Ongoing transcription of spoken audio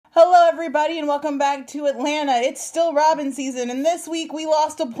Hello, everybody, and welcome back to Atlanta. It's still Robin season, and this week we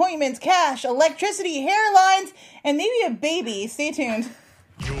lost appointments, cash, electricity, hairlines, and maybe a baby. Stay tuned.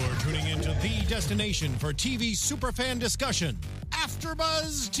 You're tuning into the destination for TV superfan discussion,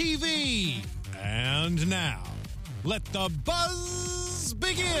 AfterBuzz TV. And now, let the buzz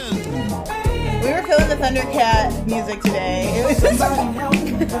begin. We were feeling the Thundercat music today. It was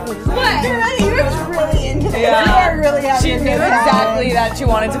what? You were really into this. Yeah. You were really out She knew exactly that she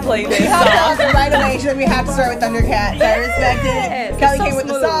wanted to play this She song. hopped out right away. She said we have to start with Thundercat. So I respect it. Kelly came with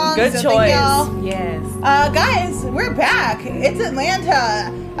the song. Good so choice. Thank y'all. Yes. Guys, we're back. It's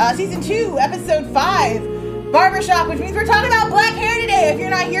Atlanta, season 2, episode 5, Barbershop, which means we're talking about black hair today. If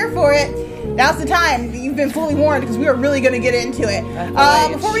you're not here for it, now's the time. You've been fully warned because we are really going to get into it.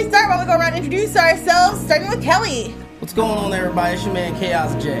 Before we start, while we go around and introduce ourselves, starting with Kelly. What's going on, everybody? It's your man,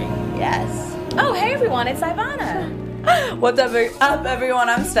 Chaos J. Yes. Oh, hey everyone, it's Ivana. What's up, everyone?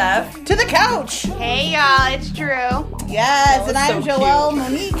 I'm Steph. To the couch. Hey y'all, it's Drew. Yes, and I'm so Joelle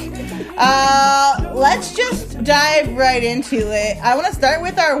Monique. Let's just dive right into it. I want to start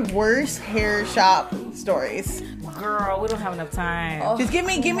with our worst hair shop stories. Girl, we don't have enough time. Just give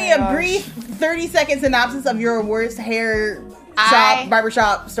me a brief 30-second synopsis of your worst hair shop,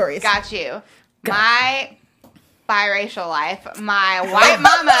 barbershop stories. Got you. My biracial life. My white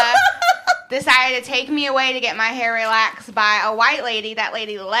mama decided to take me away to get my hair relaxed by a white lady. That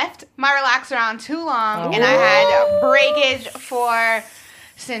lady left my relaxer on too long, and I had breakage for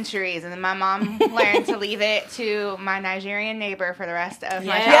centuries. And then my mom learned to leave it to my Nigerian neighbor for the rest of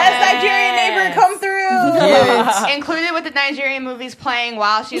my childhood. Yes, Nigerian neighbor, come through. Yes. Included with the Nigerian movies playing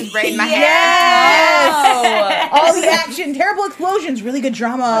while she was braiding my hair. Yes. All the action, terrible explosions, really good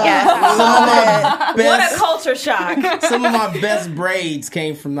drama. Yes. What a culture shock. Some of my best braids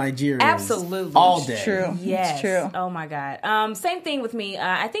came from Nigeria. Absolutely. All day. True. Yes. It's true. Oh my God. Same thing with me.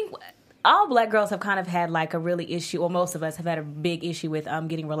 I think all black girls have kind of had like a really issue, or most of us have had a big issue with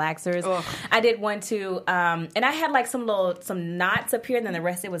getting relaxers. Ugh. I did one too, and I had like some knots up here, and then the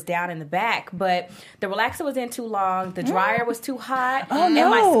rest of it was down in the back. But the relaxer was in too long, the dryer was too hot, and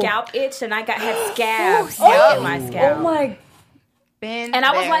my scalp itched, and I had scabs in my scalp. Oh my. And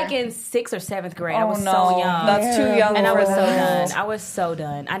I was like in 6th or 7th grade. I was so young. That's too young. And I was so that. done. I was so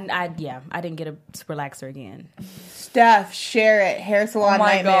done. I didn't get a relaxer again. Steph, share it. Hair salon Oh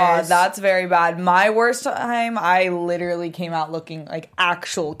my nightmares. God, that's very bad. My worst time, I literally came out looking like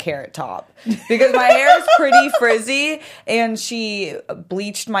actual Carrot Top because my hair is pretty frizzy, and she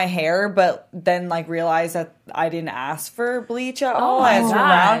bleached my hair, but then like realized that I didn't ask for bleach at all. I asked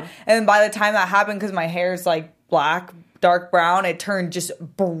around, and by the time that happened, because my hair is like black, dark brown, it turned just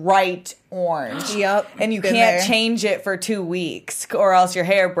bright orange. Yep. And you can't change it for 2 weeks or else your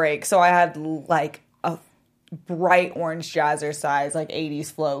hair breaks. So I had like a bright orange jazzercise, like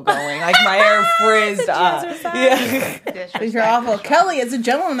 80s flow going. Like my hair frizzed up. Yeah. You're awful. Kelly, as a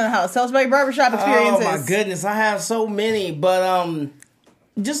gentleman in the house, tell us about your barbershop experiences. Oh my goodness, I have so many, but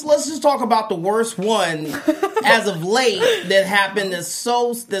let's just talk about the worst one as of late that happened.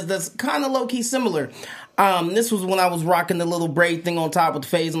 That's kind of low key similar. This was when I was rocking the little braid thing on top with the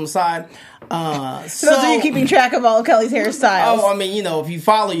fades on the side. So those are you keeping track of all of Kelly's hairstyles? Oh, I mean, if you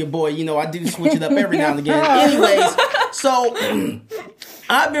follow your boy, I do switch it up every now and again. Anyways, so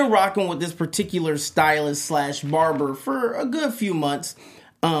I've been rocking with this particular stylist / barber for a good few months.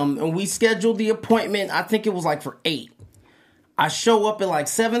 And we scheduled the appointment, I think it was like for 8. I show up at like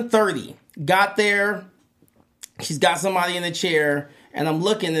 7:30. Got there. She's got somebody in the chair. And I'm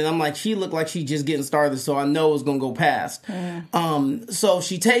looking, and I'm like, she looked like she's just getting started, so I know it's gonna go past. So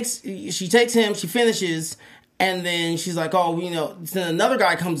she takes him, she finishes, and then she's like, then another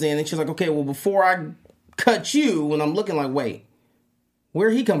guy comes in, and she's like, okay, well, before I cut you, and I'm looking like, wait,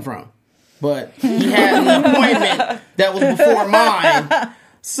 where'd he come from? But he had an appointment that was before mine.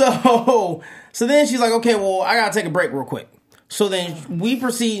 So then she's like, okay, well, I gotta take a break real quick. So then we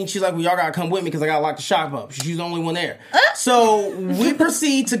proceed, and she's like, well, y'all gotta come with me because I gotta lock the shop up. She's the only one there. So we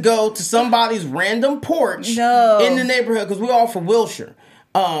proceed to go to somebody's random porch in the neighborhood because we're all from Wilshire.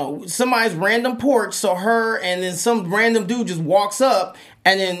 Somebody's random porch, so her and then some random dude just walks up,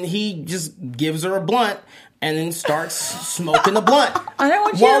 and then he just gives her a blunt and then starts smoking the blunt. I don't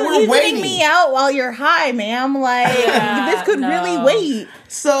want you evening me out while you're high, ma'am. Like, this could really wait.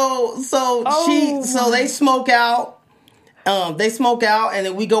 So they smoke out. And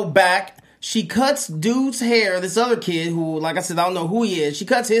then we go back. She cuts dude's hair, this other kid who, like I said, I don't know who he is. She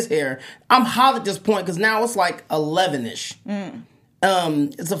cuts his hair. I'm hot at this point because now it's like 11-ish.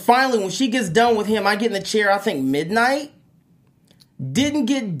 So finally, when she gets done with him, I get in the chair, I think midnight. Didn't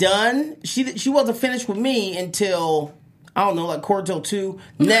get done. She wasn't finished with me until I don't know, like quarter till 2.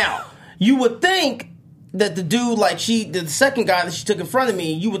 Now, you would think that the dude, like the second guy that she took in front of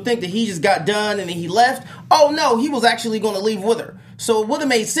me, you would think that he just got done and then he left. Oh no, he was actually going to leave with her. So it would have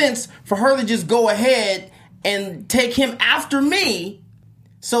made sense for her to just go ahead and take him after me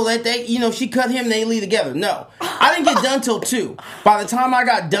so that they, she cut him and they leave together. No, I didn't get done till 2. By the time I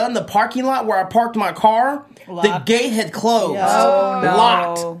got done, the parking lot where I parked my car, the gate had closed. Oh, no.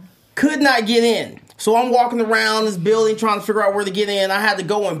 Locked. Could not get in. So I'm walking around this building trying to figure out where to get in. I had to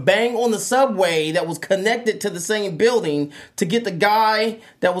go and bang on the subway that was connected to the same building to get the guy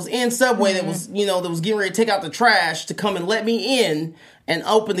that was in subway that was, that was getting ready to take out the trash to come and let me in and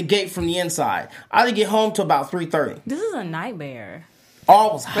open the gate from the inside. I didn't get home till about 3:30. This is a nightmare. Oh,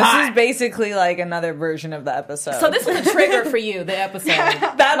 it was hot. This is basically like another version of the episode. So this was a trigger for you, the episode.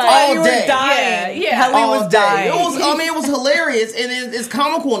 That's why you were dying. Yeah. Helly was dying. It was hilarious, and it's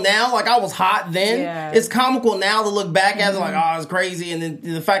comical now. Like, I was hot then. Yeah. It's comical now to look back at it like, oh, it's crazy, and then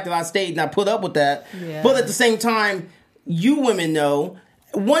the fact that I stayed and I put up with that. Yeah. But at the same time, you women know,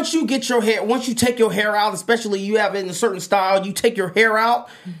 once you take your hair out, especially you have it in a certain style, you take your hair out,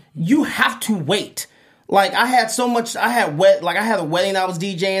 you have to wait. Like, I had a wedding I was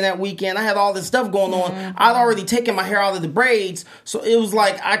DJing that weekend. I had all this stuff going on. I'd already taken my hair out of the braids. So it was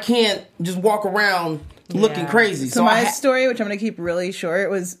like, I can't just walk around looking crazy. So my story, which I'm going to keep really short,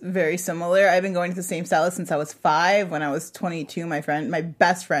 was very similar. I've been going to the same stylist since I was 5. When I was 22, my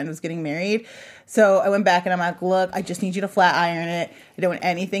best friend was getting married. So I went back and I'm like, look, I just need you to flat iron it. I don't want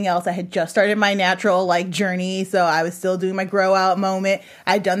anything else. I had just started my natural journey. So I was still doing my grow out moment.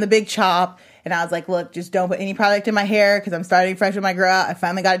 I'd done the big chop. And I was like, look, just don't put any product in my hair because I'm starting fresh with my grow out. I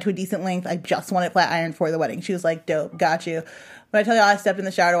finally got it to a decent length. I just want it flat ironed for the wedding. She was like, dope, got you. But I tell you, I stepped in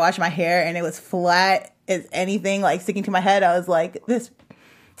the shower to wash my hair and it was flat as anything, sticking to my head. I was like,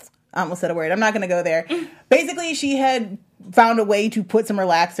 I almost said a word. I'm not going to go there. Basically, she had found a way to put some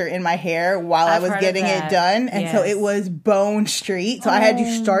relaxer in my hair while I was getting it done. And so it was bone straight. So I had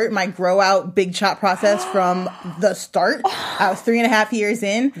to start my grow out big chop process from the start. I was 3.5 years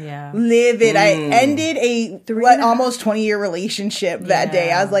in. Yeah. Livid. I ended almost 20-year relationship that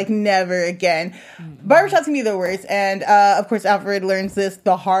day. I was like, never again. Barbershop's gonna be the worst. And of course, Alfred learns this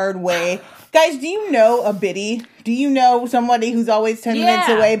the hard way. Guys, do you know a biddy? Do you know somebody who's always 10 minutes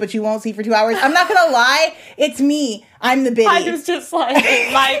away but you won't see for 2 hours? I'm not gonna lie, it's me. I'm the biddy. I was just like, we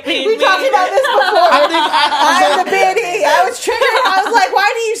talked about this before. I'm the biddy. I was triggered. I was like,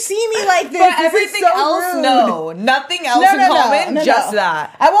 why do you see me like this? But everything else, rude. No. Nothing else in common, just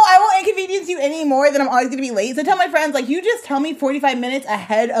that. I won't inconvenience you any more than I'm always going to be late. So I tell my friends, you just tell me 45 minutes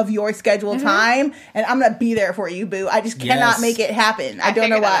ahead of your scheduled time, and I'm going to be there for you, boo. I just cannot make it happen. I don't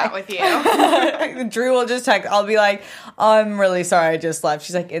know why. With you. Drew will just text. I'll be like, I'm really sorry I just left.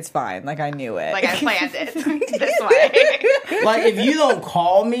 She's like, it's fine. I knew it. I planned it this way. If you don't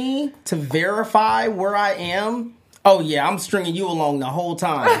call me to verify where I am, oh yeah, I'm stringing you along the whole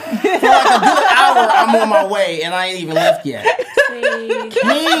time. For a good hour, I'm on my way, and I ain't even left yet.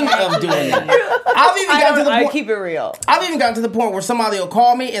 King of doing that. I keep it real. I've even gotten to the point where somebody will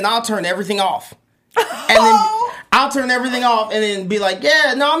call me, and I'll turn everything off. And then I'll turn everything off, and then be like,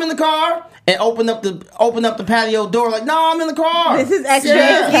 yeah, no, I'm in the car. And open up the patio door no, I'm in the car. This is extra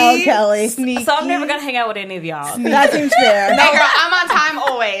as hell, Kelly. Sneaky. So I'm never gonna hang out with any of y'all. That seems fair. Hey girl, I'm on time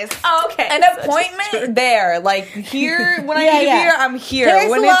always. Oh, okay. An appointment there, here when I need to be here, I'm here. Hair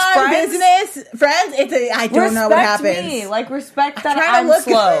when salon, it's friends, I don't know what happens. Me. Respect that I'm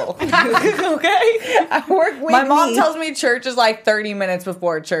slow. Okay. I work with my mom tells me church is 30 minutes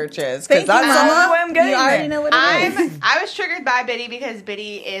before church is because that's the only way I'm getting You already know what it is. I was triggered by Biddy because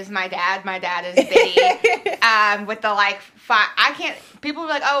Biddy is my dad. My dad is Biddy. With the I can't. People are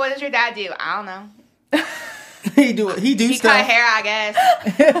like, oh, what does your dad do? I don't know. He stuff. Cut hair, I guess.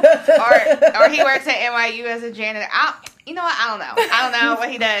 or he works at NYU as a janitor. You know what? I don't know what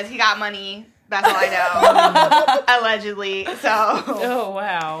he does. He got money. That's all I know. Allegedly. So. Oh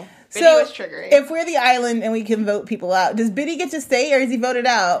wow. Biddy was triggering. If we're the island and we can vote people out, does Biddy get to stay or is he voted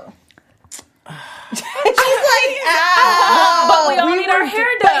out? She's but we all need our hair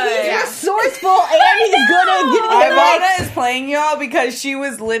done. He's resourceful and he's good at getting it right. Ivana is playing y'all because she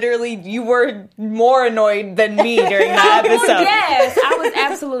was literally, you were more annoyed than me during that episode. Yes, I was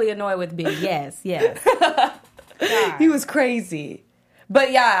absolutely annoyed with B. Yes. He was crazy.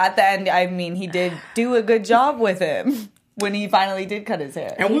 But yeah, at the end, he did do a good job with him when he finally did cut his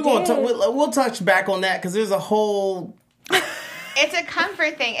hair. And we'll touch back on that because there's a whole... It's a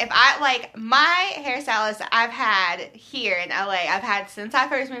comfort thing. If my hairstylist I've had here in LA, I've had since I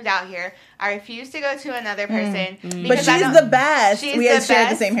first moved out here. I refuse to go to another person. But she's the best. We have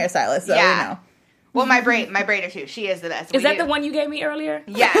shared the same hairstylist, so we know. Well, my braider too. She is the best. Is that the one you gave me earlier?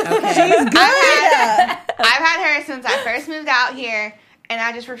 Yeah. Okay. She's good. I've had her since I first moved out here, and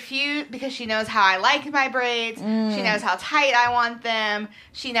I just refuse because she knows how I like my braids. She knows how tight I want them.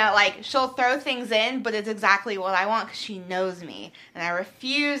 She know she'll throw things in, but it's exactly what I want because she knows me, and I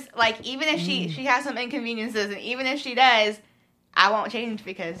refuse. Even if she has some inconveniences, and even if she does, I won't change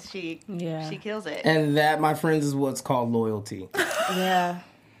because she kills it. And that, my friends, is what's called loyalty. Yeah.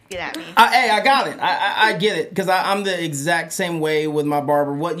 Get at me. I got it. I get it because I'm the exact same way with my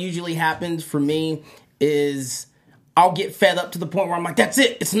barber. What usually happens for me is I'll get fed up to the point where I'm like, that's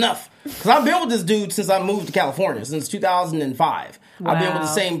it. It's enough. Because I've been with this dude since I moved to California, since 2005. Wow. I've been with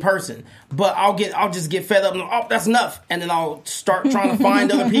the same person. But I'll just get fed up and that's enough. And then I'll start trying to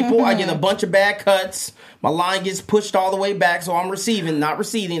find other people. I get a bunch of bad cuts. My line gets pushed all the way back, so I'm receiving, not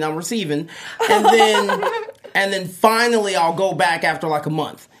receding. I'm receiving. And then finally I'll go back after a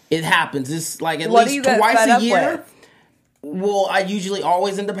month. It happens. It's at least twice a year. Well, I usually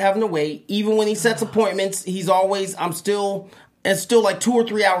always end up having to wait. Even when he sets appointments, I'm still 2 or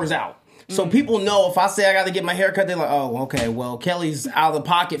 3 hours out. So people know if I say I got to get my hair cut, they're like, oh, okay, well, Kelly's out of the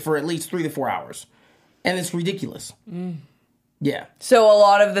pocket for at least 3 to 4 hours. And it's ridiculous. Yeah. So a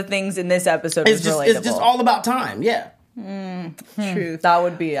lot of the things in this episode is relatable. It's just all about time, yeah. Truth. That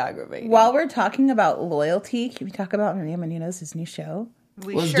would be aggravating. While we're talking about loyalty, can we talk about Maria Menounos' new show?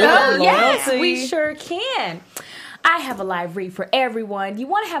 Let's do it. Oh, yes, we sure can. I have a live read for everyone. You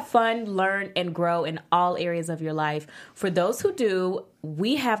want to have fun, learn, and grow in all areas of your life. For those who do,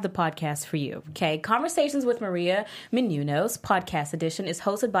 we have the podcast for you. Okay, Conversations with Maria Menounos podcast edition is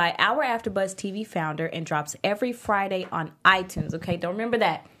hosted by our AfterBuzz TV founder and drops every Friday on iTunes. Okay, don't remember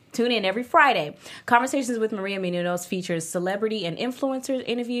that. Tune in every Friday. Conversations with Maria Menounos features celebrity and influencer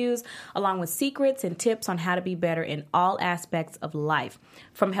interviews, along with secrets and tips on how to be better in all aspects of life.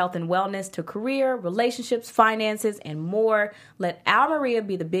 From health and wellness to career, relationships, finances, and more. Let our Maria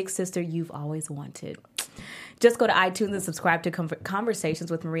be the big sister you've always wanted. Just go to iTunes and subscribe to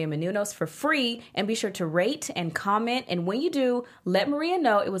Conversations with Maria Menounos for free, and be sure to rate and comment. And when you do, let Maria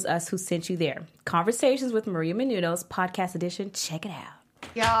know it was us who sent you there. Conversations with Maria Menounos podcast edition. Check it out.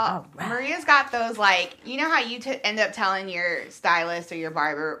 Y'all, right. Maria's got those, you know how you end up telling your stylist or your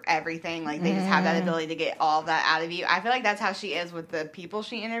barber everything? They just have that ability to get all of that out of you. I feel like that's how she is with the people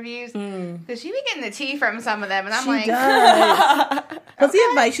she interviews. Because she be getting the tea from some of them, and I'm she does. Plus, the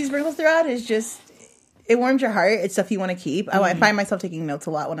advice she sprinkles throughout is just... It warms your heart. It's stuff you want to keep. I find myself taking notes a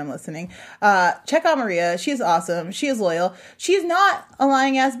lot when I'm listening. Check out Maria. She is awesome. She is loyal. She is not a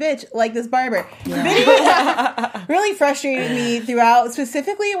lying ass bitch like this barber. Yeah. Really frustrated me throughout,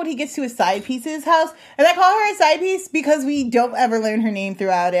 specifically when he gets to his side piece's house. And I call her a side piece because we don't ever learn her name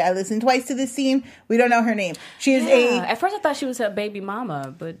throughout it. I listened twice to this scene. We don't know her name. She is At first I thought she was her baby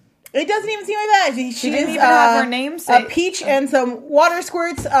mama, but... It doesn't even seem like that. She didn't even have her name. A peach and some water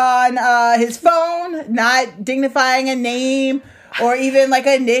squirts on his phone, not dignifying a name or even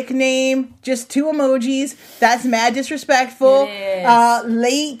a nickname. Just 2 emojis. That's mad disrespectful.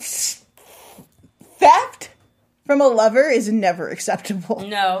 Late theft from a lover is never acceptable.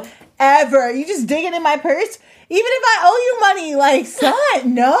 No. Ever. You just dig it in my purse? Even if I owe you money,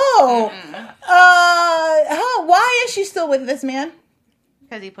 son, no. Why is she still with this man?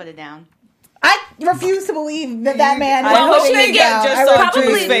 Because he put it down. I refuse to believe that man. I hope they get just so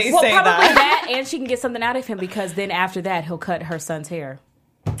Drew's face probably that. that, and she can get something out of him because then after that he'll cut her son's hair.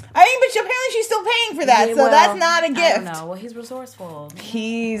 But apparently she's still paying for that, so that's not a gift. I don't know. Well, he's resourceful.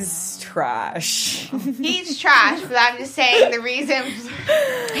 He's trash. He's trash, but I'm just saying the reason.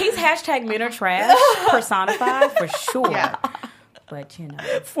 He's hashtag men are trash personified for sure. Yeah. But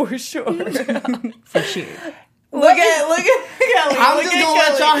for sure. For sure. Look at Kelly. I'm just gonna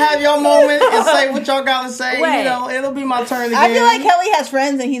let y'all have your moment and say what y'all gotta say. Wait. It'll be my turn again. I feel like Kelly has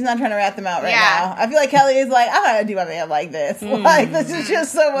friends and he's not trying to rat them out right now. I feel like Kelly is I gotta do my man like this. This is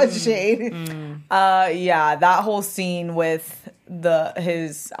just so much shade. Yeah, that whole scene with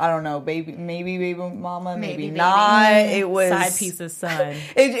his I don't know, baby mama, maybe not. It was side piece's son.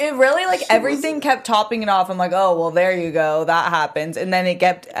 It really everything kept topping it off. I'm like, oh well, there you go, that happens, and then it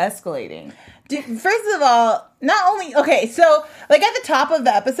kept escalating. First of all, not only... Okay, so, at the top of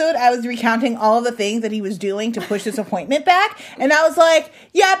the episode, I was recounting all of the things that he was doing to push this appointment back. And I was like,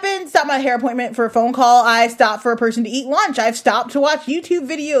 yeah, I've been stopped my hair appointment for a phone call. I stopped for a person to eat lunch. I've stopped to watch YouTube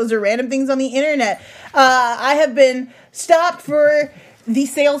videos or random things on the internet. I have been stopped for the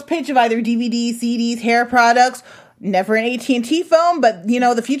sales pitch of either DVDs, CDs, hair products. Never an AT&T phone, but,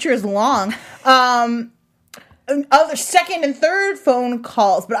 the future is long. Other second and third phone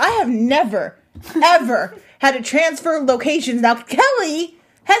calls, but I have never, ever had to transfer locations. Now, Kelly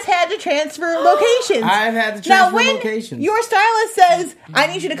has had to transfer locations. I've had to transfer now, when locations. Your stylist says, I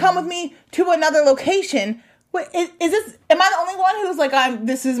need you to come with me to another location. Wait, is this? Am I the only one who's like,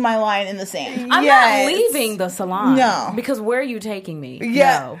 this is my line in the sand? I'm not leaving the salon. No. Because where are you taking me?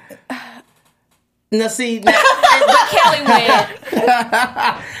 Yeah. No. Now see, Kelly went.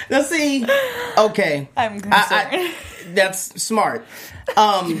 now see, okay. I'm concerned. That's smart.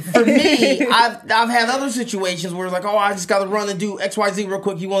 For me, I've had other situations where it's like, I just got to run and do XYZ real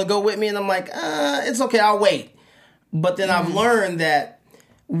quick. You want to go with me? And I'm like, it's okay, I'll wait. But then I've learned that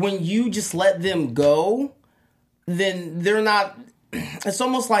when you just let them go, then they're not. It's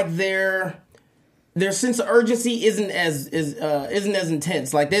almost like their sense of urgency isn't as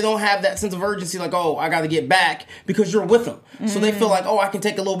intense. Like, they don't have that sense of urgency. Like, I got to get back because you're with them. So they feel like, I can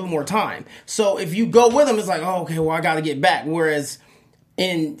take a little bit more time. So if you go with them, it's like, okay, well, I got to get back. Whereas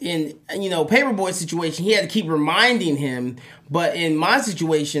in Paperboy's situation, he had to keep reminding him. But in my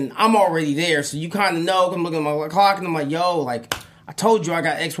situation, I'm already there. So you kind of know. I'm looking at my clock and I'm like, I told you I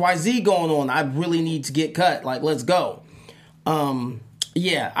got XYZ going on. I really need to get cut. Like, let's go.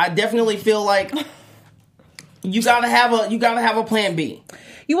 Yeah, I definitely feel like you gotta have a plan B.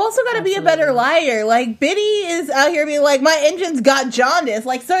 You also got to be a better liar. Like, Biddy is out here being like, my engine's got jaundice.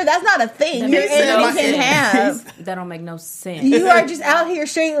 Like, sir, that's not a thing. Your engine can have. That don't make no sense. You are just out here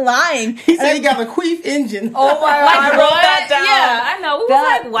straight lying. He said he got a queef engine. Oh my God, I wrote that down. Yeah, I know. We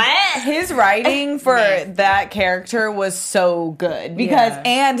was like, what? His writing for that character was so good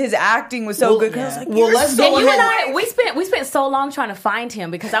and his acting was so good. Cause I was like, let's go and you ahead. and I, we spent so long trying to find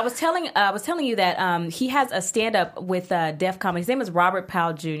him because I was telling you that he has a stand up with Def Comedy. His name is Robert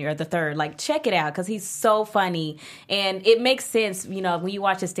Powell Jr. the third. Like, check it out because he's so funny and it makes sense. When you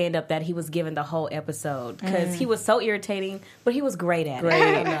watch his stand up that he was given the whole episode because he was so irritating, but he was great at it.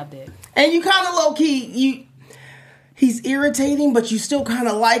 I loved it. And you kind of low key he's irritating, but you still kind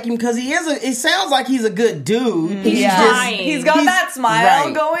of like him because it sounds like he's a good dude. He's trying. He's got that smile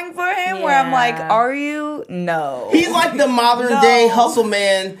right. going for him where I'm like, are you? No. He's like the modern day hustle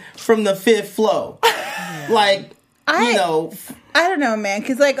man from the Fifth Flow. Like, I don't know, man.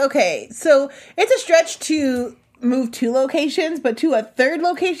 Because, like, okay, so it's a stretch to move 2 locations, but to a third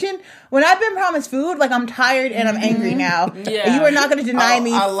location. When I've been promised food, like, I'm tired and I'm angry now. Yeah. You are not going to deny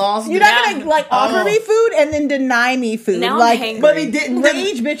me. I lost. You're not going to, like, offer me food and then deny me food. Now like, I'm hangry. But he didn't.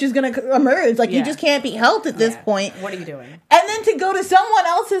 Rage bitch is going to emerge. Like, you just can't be helped at this point. What are you doing? And then to go to someone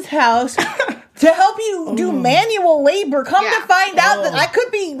else's house to help you do manual labor. Come to find out that I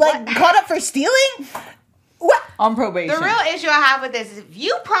could be, like, caught up for stealing. What? On probation. The real issue I have with this is if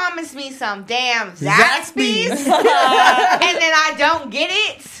you promise me some damn Zaxby's and then I don't get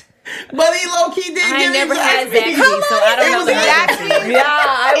it. But he low key didn't I give never had Zaxby's. Zaxby's, so I don't know the Zaxby's. Yeah,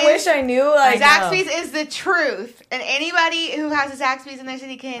 I wish I knew. Like, Zaxby's is the truth, and anybody who has a Zaxby's in their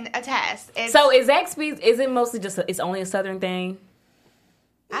city can attest. So is Zaxby's? Is it mostly just? It's only a Southern thing.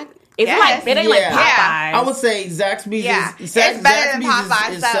 It ain't Yeah. like Popeyes. I would say Zaxby's it's is better than Zaxby's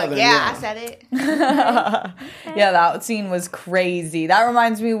Popeyes. is So Southern. I said it. Yeah, that scene was crazy. That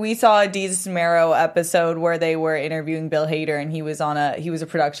reminds me, we saw a Desus and Mero episode where they were interviewing Bill Hader, and he was a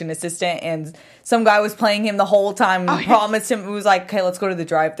production assistant, and some guy was playing him the whole time and promised him, it was like, okay, let's go to the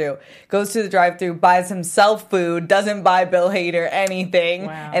drive-thru. Goes to the drive-thru, buys himself food, doesn't buy Bill Hader anything,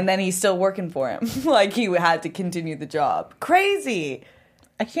 and then he's still working for him. Like, he had to continue the job. Crazy.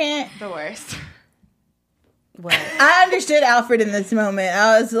 I can't. The worst. I understood Alfred in this moment.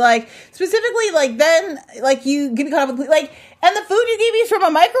 I was like, specifically, like, then, like, you get me caught up with, like, and the food you gave me is from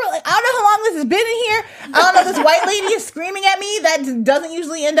a microwave. Like, I don't know how long this has been in here. I don't know. This white lady is screaming at me. That doesn't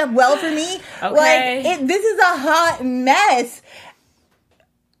usually end up well for me. Okay. Like, this is a hot mess.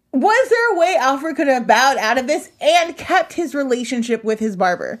 Was there a way Alfred could have bowed out of this and kept his relationship with his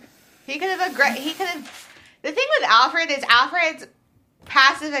barber? He could have. The thing with Alfred is Alfred's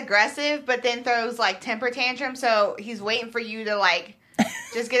passive aggressive, but then throws like temper tantrums. So he's waiting for you to like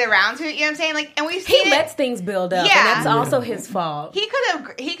just get around to it. You know what I'm saying? Like, and we've seen he lets things build up. Yeah. And that's also his fault. He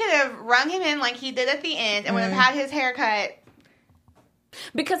could have rung him in like he did at the end, and would have had his haircut.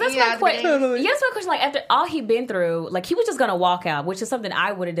 Because that's my question. Yes, my question. Like, after all he'd been through, like, he was just gonna walk out, which is something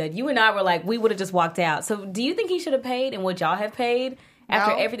I would have done. You and I were like, we would have just walked out. So, do you think he should have paid? And would y'all have paid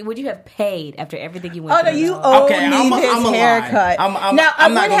after everything? Would you have paid after everything you went through? Oh no, you owe me his I'm haircut. Now I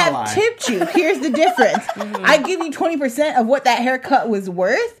would have lie. tipped you. Here's the difference. I give you 20% of what that haircut was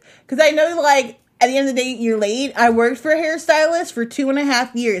worth because I know, like, at the end of the day, you're late. I worked for a hairstylist for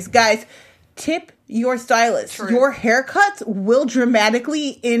 2.5 years, guys. Tip your stylist. True. Your haircuts will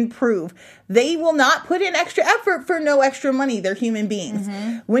dramatically improve. They will not put in extra effort for no extra money. They're human beings.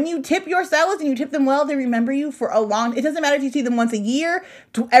 When you tip your stylist and you tip them well, they remember you for a long... It doesn't matter if you see them once a year,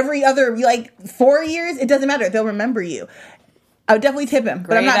 to every other, 4 years. It doesn't matter. They'll remember you. I would definitely tip him,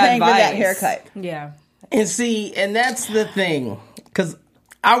 but I'm not paying for that haircut. Yeah. And see, and that's the thing. Because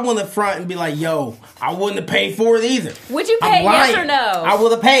I want to front and be like, yo, I wouldn't have paid for it either. Would you pay, yes or no? I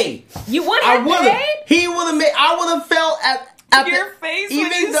would have paid. You would have paid? He would have made... I would have felt at Your the, face even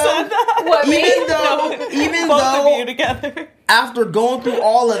when you though, said that. What, me? Even Both though of you together. after going through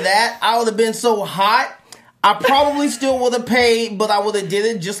all of that, I would have been so hot. I probably still would have paid, but I would have did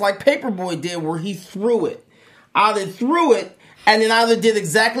it just like Paperboy did, where he threw it. I would have threw it, and then I would have did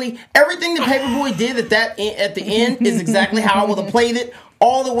exactly everything that Paperboy did at the end is exactly how I would have played it.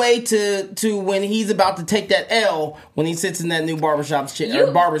 All the way to when he's about to take that L when he sits in that new barbershop's chair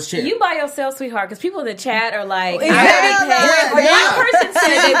or barber's chair. You by yourself, sweetheart, because people in the chat are like, Yeah. one person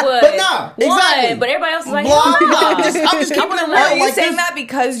said they would. But no, exactly. One, but everybody else is like, Blah, no. blah. I'm just keeping it real. Are you Like saying this- that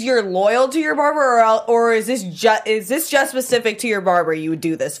because you're loyal to your barber, or is this just specific to your barber you would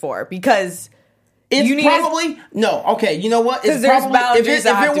do this for? Because It's you need probably no. Okay, you know what? It's there's probably boundaries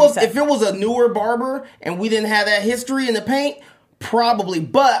that have to be set. if it was a newer barber and we didn't have that history in the paint, probably.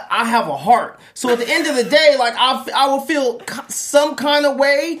 But I have a heart, so at the end of the day, like I will feel some kind of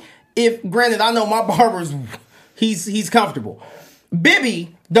way if, granted, I know my barber's he's comfortable.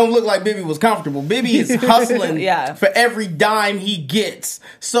 Bibby don't look like Bibby was comfortable. Bibby is hustling Yeah. for every dime he gets.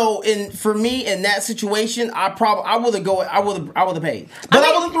 So for me in that situation, I would have paid. But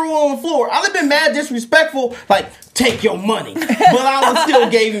I would have threw it on the floor. I'd have been mad disrespectful, like, take your money. But I would still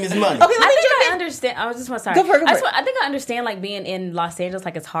gave him his money. Okay, let me I think jump I in. understand. I was just want to Go for it. I think I understand, like, being in Los Angeles,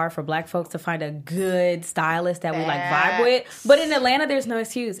 like, it's hard for black folks to find a good stylist that we like vibe with. But in Atlanta, there's no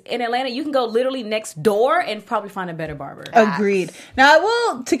excuse. In Atlanta, you can go literally next door and probably find a better barber. Agreed. Now, I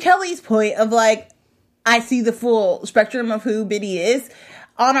will, to Kelly's point of, like, I see the full spectrum of who Biddy is.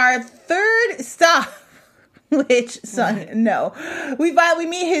 On our third stop, which, son, no. We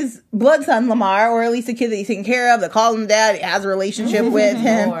meet his blood son, Lamar, or at least a kid that he's taking care of, that calls him dad, he has a relationship with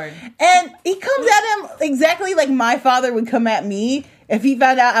him. Lord. And he comes at him exactly like my father would come at me if he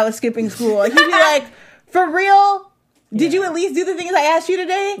found out I was skipping school. Like, he'd be like, for real? Did you at least do the things I asked you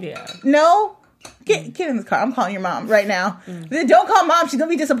today? Yeah. No? Get in the car. I'm calling your mom right now. Don't call mom. She's going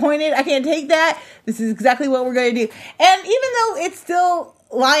to be disappointed. I can't take that. This is exactly what we're going to do. And even though it's still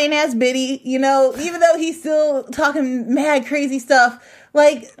lying ass Biddy, even though he's still talking mad crazy stuff,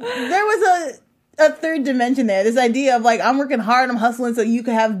 like, there was a third dimension there. This idea of, like, I'm working hard, I'm hustling so you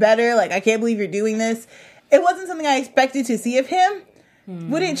can have better. Like, I can't believe you're doing this. It wasn't something I expected to see of him.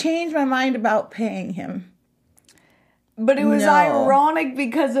 Would it change my mind about paying him? But it was No. ironic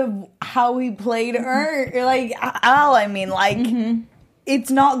because of how he played Ern. Like, Al, I mean, like, it's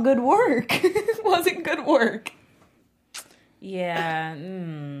not good work. It wasn't good work. Yeah.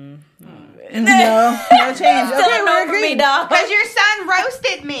 No change. Okay, we're agreed. Because your son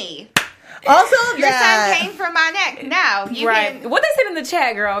roasted me. Also, Your son that came from my neck. No, you Right. can. What they said in the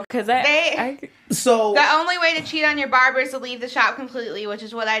chat, girl? Because So The only way to cheat on your barber is to leave the shop completely, which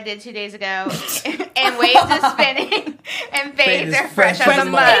is what I did 2 days ago. And waves is spinning, and fades are fresh as a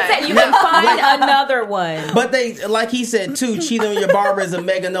mud. Exactly. You can find another one. But they, like he said too, cheating on your barber is a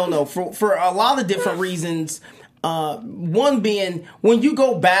mega no-no for a lot of different reasons. One being, when you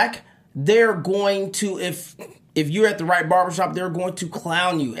go back, they're going to, if you're at the right barbershop, they're going to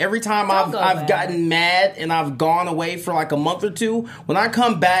clown you. Every time I've gotten mad and I've gone away for like a month or two, when I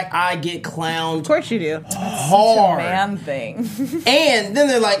come back, I get clowned. of course you do. Hard. Man thing. And then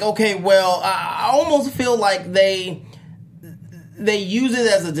they're like, okay, well, I almost feel like they use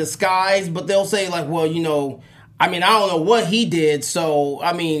it as a disguise, but they'll say like, well, I mean, I don't know what he did, so,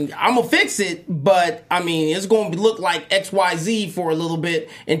 I mean, I'm going to fix it, but, I mean, it's going to look like XYZ for a little bit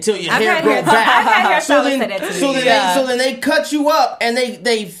until your hair grows back. So then they cut you up, and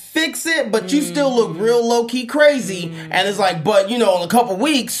they fix it, but you still look real low-key crazy, and it's like, but, in a couple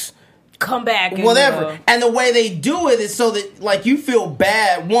weeks, Come back. whatever. And the way they do it is so that, like, you feel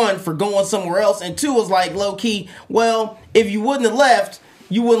bad, one, for going somewhere else, and two, is like, low-key, well, if you wouldn't have left,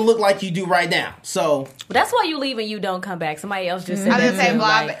 you wouldn't look like you do right now. So That's why you leave and you don't come back. Somebody else just said I that would say too,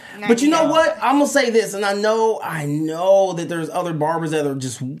 blob. like- but you know what? I'm gonna say this, and I know that there's other barbers that are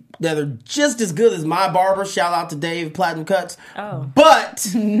just as good as my barber. Shout out to Dave Platinum Cuts. Oh. But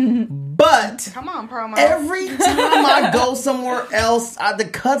Come on, promo. every time I go somewhere else, the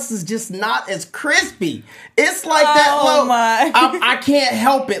cuts is just not as crispy. It's like that. Oh, Look, my. I can't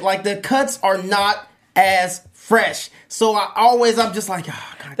help it. Like, the cuts are not as fresh. So I'm just like,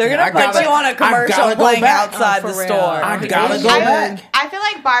 oh, God, They're going to put you on a commercial playing outside the store. I gotta go back. I feel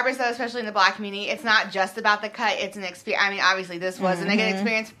like barbers, though, especially in the black community, it's not just about the cut. It's an experience. I mean, obviously, this wasn't a good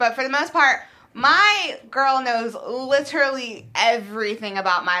experience, but for the most part, my girl knows literally everything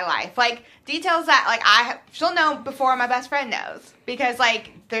about my life. Like, details that, like, she'll know before my best friend knows. Because,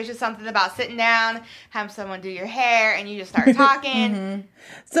 like, there's just something about sitting down, having someone do your hair, and you just start talking.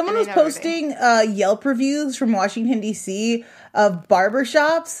 Someone was posting Yelp reviews from Washington, D.C. of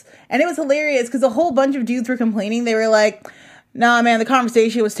barbershops, and it was hilarious because a whole bunch of dudes were complaining. They were like, nah, man, the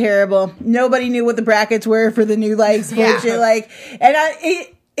conversation was terrible. Nobody knew what the brackets were for the new lights. Bullshit. Like, and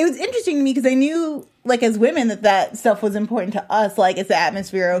it was interesting to me because I knew, like, as women, that stuff was important to us. Like, is the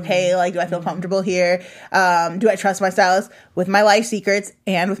atmosphere okay? Like, do I feel comfortable here? Do I trust my stylist with my life secrets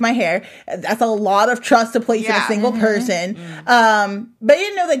and with my hair? That's a lot of trust to place in a single person. But I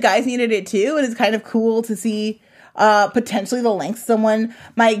didn't know that guys needed it too. And it's kind of cool to see potentially the lengths someone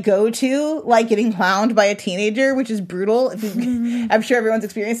might go to, like getting clowned by a teenager, which is brutal. I'm sure everyone's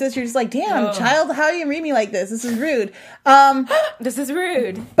experienced this. You're just like, damn, child, how do you read me like this? This is rude. This is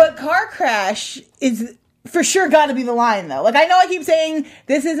rude. But car crash is for sure got to be the line, though. Like, I know I keep saying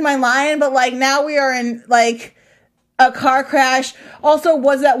this is my line, but like now we are in like a car crash. Also,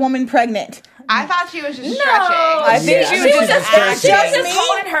 was that woman pregnant? I thought she was just stretching. I think she was just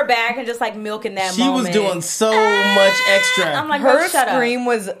holding her back and just like milking that She moment. was doing so much extra. I'm like, her shut scream up.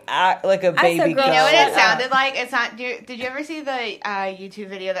 was like a baby girl. You know what it sounded like? It's not. Did you ever see the YouTube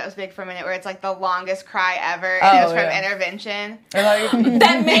video that was big for a minute where it's like the longest cry ever, and it was from Intervention?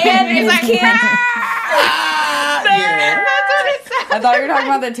 That man is like, that's what it sounded. I thought you were talking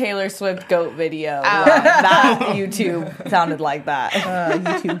about the Taylor Swift goat video. That YouTube sounded like that.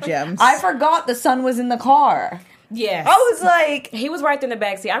 YouTube gems. I forgot the son was in the car. yes. I was like, He was right in the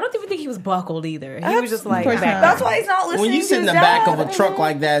backseat. I don't even think he was buckled either. He was just like, course back not. that's why he's not listening. When you to sit in his the back dad. of a truck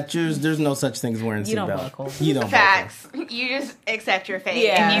like that, there's no such thing as wearing a You don't seatbelt. buckle. You don't buckle. Facts. You just accept your fate.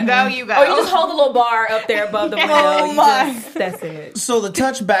 Yeah. If you go, you go. Or you just hold the little bar up there above the window. Oh You my. just- that's it. So to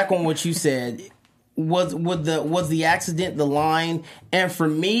touch back on what you said, was the accident the line? And for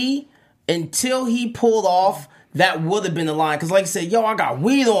me, until he pulled off, that would have been the line. Because like I said, I got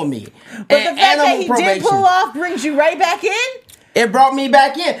weed on me. But the fact that he did pull off brings you right back in? It brought me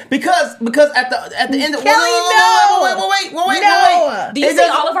back in because at the end of Kelly, wait. Do you see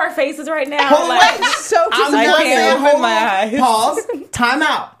all of our faces right now? Hold on, Like, wait. So I'm I not can't saying open hold my on. eyes. Pause. Time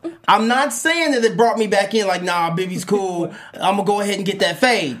out. I'm not saying that it brought me back in. Like, nah, baby's cool. I'm gonna go ahead and get that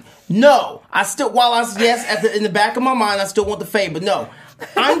fade. No, I still in the back of my mind, I still want the fade, but no,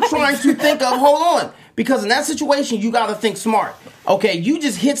 I'm trying to think of hold on because in that situation you got to think smart. Okay, you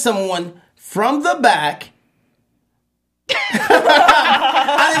just hit someone from the back.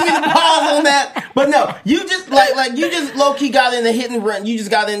 I didn't mean to pause on that, but no, you just you just low key got in a hit and run. You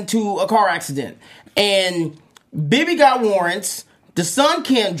just got into a car accident, and Bibby got warrants. The son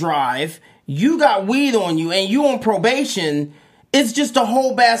can't drive. You got weed on you, and you on probation. It's just a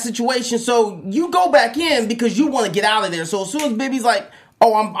whole bad situation. So you go back in because you want to get out of there. So as soon as Bibby's like,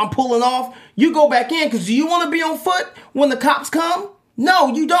 "Oh, I'm pulling off," you go back in because do you want to be on foot when the cops come?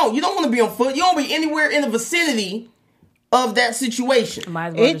 No, you don't. You don't want to be on foot. You don't want to be anywhere in the vicinity of that situation. might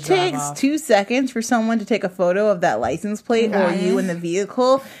as well It just drive takes off. 2 seconds for someone to take a photo of that license plate or you in the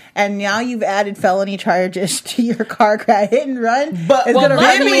vehicle, and now you've added felony charges to your car crash hit and run. But it's what gonna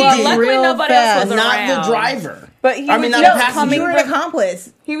Bibby run did- you luckily real nobody else fast. was Not around. the driver. But he I mean, was not just the passenger. You're an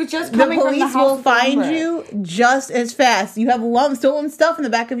accomplice. He was just The coming from police the house. will find you just as fast. You have stolen stuff in the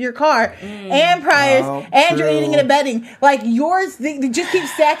back of your car and priors, Oh, and you're true. aiding and abetting. Like yours, they just keep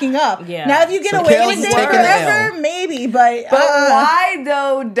stacking up. Yeah. Now, if you get So away Kelly's with it taking the forever, L. maybe. But Why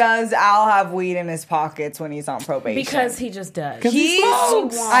though does Al have weed in his pockets when he's on probation? Because he just does. he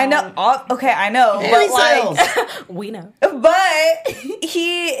smokes. I know. Okay, I know. And But he sells. We know. But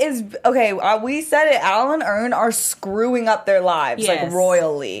he is okay. We said it. Al and Ern are screwing up their lives like Yes.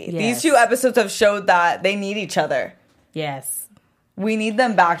 royally. Yes. These 2 episodes have showed that they need each other. Yes. We need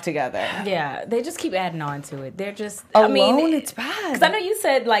them back together. Yeah, they just keep adding on to it. They're just Alone, it's bad. Because I know you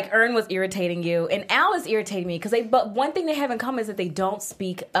said like Ern was irritating you, and Al is irritating me because but one thing they have in common is that they don't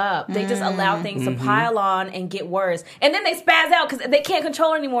speak up. They just allow things to pile on and get worse, and then they spaz out because they can't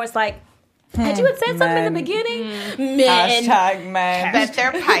control it anymore. It's like, had you had said something in the Men. beginning, men. Hashtag man. Bet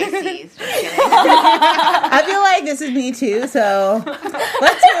they're Pisces. Just kidding. I feel like this is me too. So let's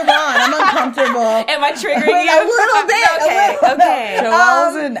move on. I'm uncomfortable. Am I triggering you? A little bit. Okay.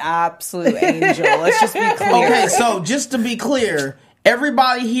 Joelle's an absolute angel. Let's just be clear. Okay, so just to be clear,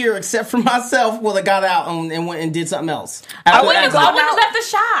 everybody here except for myself would have got out and went and did something else. I wouldn't have left the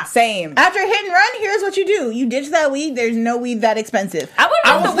shop. Same. After hit and run, here's what you do. You ditch that weed. There's no weed that expensive. I would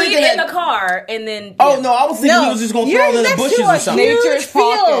have left the weed in that- the car and then... Oh, no, I was thinking he was just going to throw it in the bushes or something. Huge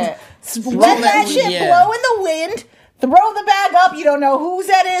field. Let that shit blow in the wind. Throw the bag up. You don't know whose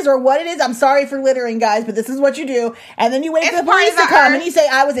that is or what it is. I'm sorry for littering, guys, but this is what you do. And then you wait for the police to come and you say,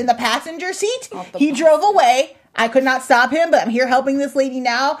 I was in the passenger seat. He drove away. I could not stop him, but I'm here helping this lady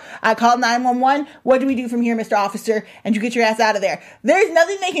now. I called 911. What do we do from here, Mr. Officer? And you get your ass out of there. There's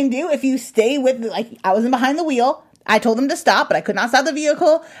nothing they can do if you stay with, like, I wasn't behind the wheel. I told them to stop, but I could not stop the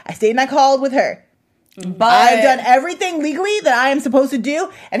vehicle. I stayed and I called with her. But I've done everything legally that I am supposed to do,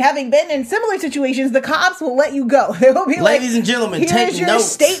 and having been in similar situations, the cops will let you go. They will be like, ladies and gentlemen, here's take your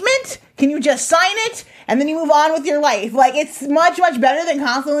notes. statement. Can you just sign it? And then you move on with your life. Like, it's much, much better than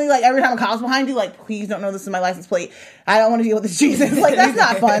constantly, like, every time a cop's behind you, like, please don't know this is my license plate. I don't want to deal with this Jesus. Like, that's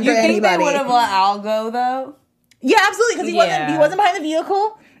not fun for anybody. You think they would have let Al go, though? Yeah, absolutely, because he wasn't behind the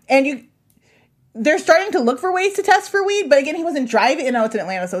vehicle, and they're starting to look for ways to test for weed, but again, he wasn't driving. You know, it's in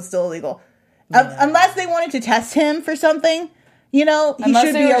Atlanta, so it's still illegal. Unless they wanted to test him for something, you know, he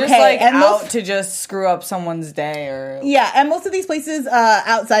should be okay. Just, like, and out to just screw up someone's day, or and most of these places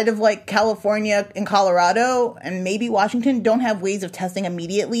outside of like California and Colorado and maybe Washington don't have ways of testing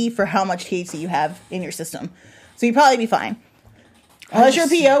immediately for how much THC you have in your system, so you'd probably be fine. Unless your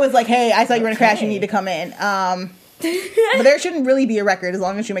PO is like, hey, I saw you were in a crash, you need to come in. But there shouldn't really be a record as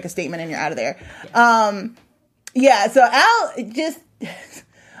long as you make a statement and you're out of there. So Al just.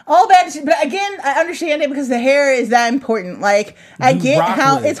 All bad shit. But again, I understand it because the hair is that important. Like, I get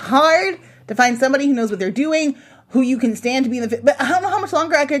how it's hard to find somebody who knows what they're doing, who you can stand to be in the... But I don't know how much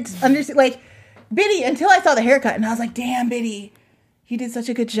longer I could understand. Like, Biddy, until I saw the haircut, and I was like, damn, Biddy, you did such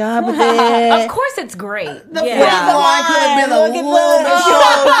a good job with it. Of course it's great. The front line could have been a little bit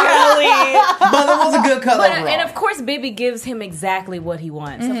shorter, but it was a good cut overall. And of course, Bibby gives him exactly what he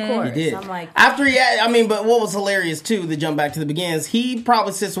wants. Of course. He did. I'm like... After he had, but what was hilarious, too, to jump back to the beginnings, he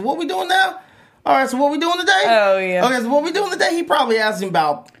probably said, so what we doing now? All right, so what we doing today? Oh, yeah. Okay, so what we doing today? He probably asked him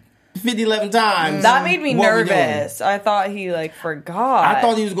about 50, 11 times. That made me nervous. I thought he, forgot. I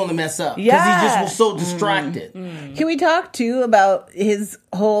thought he was going to mess up. Because he just was so distracted. Can we talk, too, about his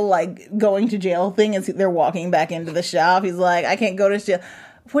whole, going to jail thing as they're walking back into the shop? He's like, I can't go to jail.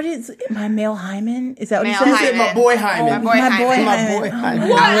 What is my male hymen? Is that what he said? He said my boy hymen. My boy hymen.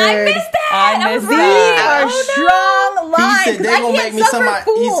 What? I missed that. These are strong lines. He said they're gonna make me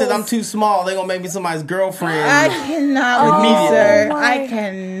somebody. He said I'm too small. They're gonna make me somebody's girlfriend. I cannot with you, sir. I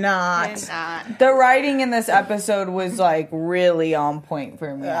cannot. The writing in this episode was really on point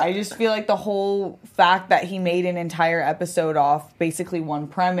for me. I just feel like the whole fact that he made an entire episode off basically one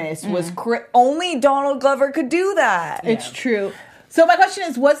premise was only Donald Glover could do that. It's true. So my question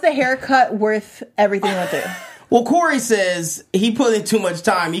is, was the haircut worth everything he went through? Well, Corey says he put in too much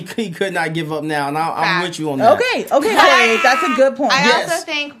time. He could not give up now, and I'm with you on that. Okay, Corey, that's a good point. I also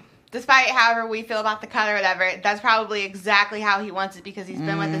think, despite however we feel about the cut or whatever, that's probably exactly how he wants it because he's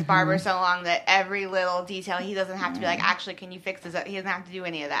been with this barber so long that every little detail, he doesn't have to be like, actually, can you fix this up? He doesn't have to do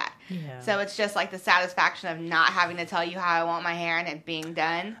any of that. Yeah. So it's just the satisfaction of not having to tell you how I want my hair and it being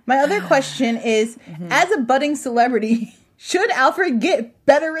done. My other question is, as a budding celebrity... should Alfred get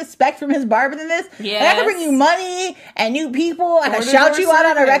better respect from his barber than this? Yes. I can bring you money and new people. I can shout you out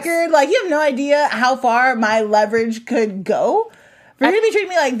on a record. You have no idea how far my leverage could go. For you to be treating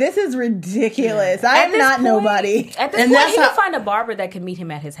me like this is ridiculous. I am not nobody. At this point, he can find a barber that can meet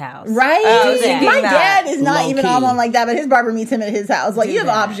him at his house. Right? My dad is not even on one like that, but his barber meets him at his house. You have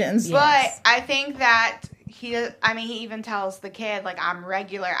options. Yes. But I think that he even tells the kid, I'm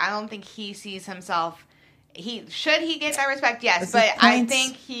regular. I don't think he sees himself... Should he get that respect? Yes, but I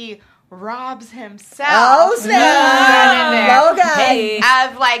think he robs himself. Oh snap! Oh god! Hey.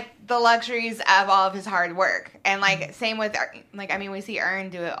 Of the luxuries of all of his hard work, and same with we see Ern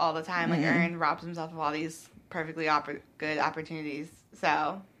do it all the time. Ern robs himself of all these perfectly good opportunities.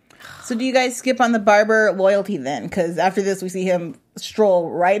 So do you guys skip on the barber loyalty then? Because after this, we see him stroll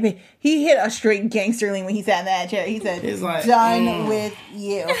right. He hit a straight gangsterling when he sat in that chair. He said, done with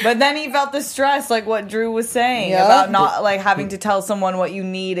you. But then he felt the stress, what Drew was saying, about not, having to tell someone what you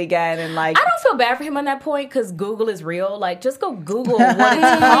need again. And, I don't feel bad for him on that point, because Google is real. Just go Google what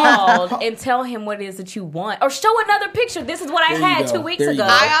it's called and tell him what it is that you want. Or show another picture. This is what I had 2 weeks ago.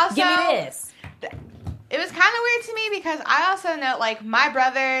 Give me this. It was kind of weird to me because I also know, my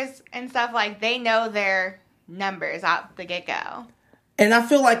brothers and stuff, they know their numbers out the get-go. And I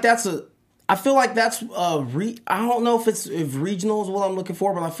feel like that's I don't know if regional is what I'm looking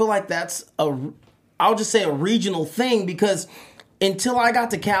for, but I feel like that's I'll just say a regional thing because until I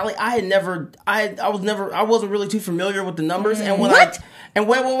got to Cali, I wasn't really too familiar with the numbers. And when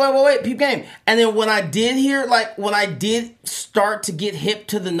wait, peep game. And then when I did hear, like, when I did start to get hip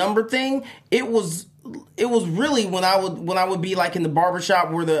to the number thing, it was really when I would be like in the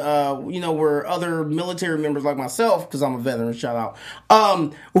barbershop where where other military members like myself, because I'm a veteran, shout out,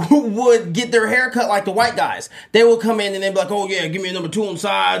 would get their hair cut like the white guys. They would come in and they'd be like, oh yeah, give me a number 2 on the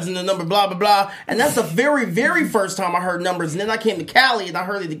sides and the number blah blah blah. And that's the very, very first time I heard numbers. And then I came to Cali and I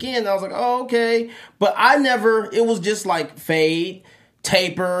heard it again and I was like, oh, okay. But it was just like fade,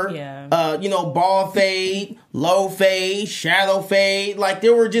 taper, ball fade, low fade, shadow fade. Like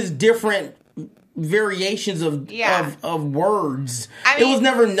there were just different variations of words. I mean, it was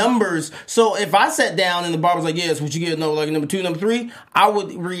never numbers. So if I sat down and the barber's like, yes, what you get? No, like number 2, number 3, I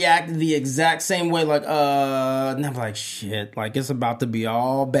would react the exact same way, like, and I'm like, shit, like it's about to be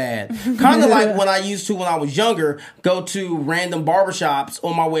all bad. Kind of like when I used to, when I was younger, go to random barbershops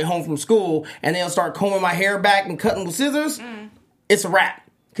on my way home from school and they'll start combing my hair back and cutting with scissors. It's a wrap.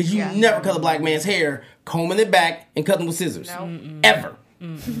 Because you never cut a black man's hair combing it back and cutting with scissors. Ever. Ever.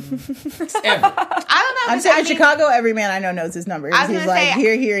 I don't know. I'm saying in Chicago, every man I know knows his numbers. He's like,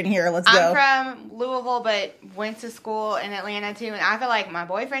 here, and here, let's go. I'm from Louisville, but went to school in Atlanta too, and I feel like my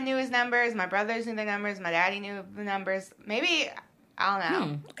boyfriend knew his numbers, my brothers knew their numbers, my daddy knew the numbers. Maybe, I don't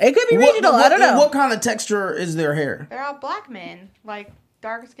know. It could be regional, I don't know. What kind of texture is their hair? They're all black men, like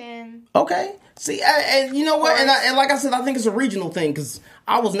dark skin. Okay. See, and you know what? And like I said, I think it's a regional thing because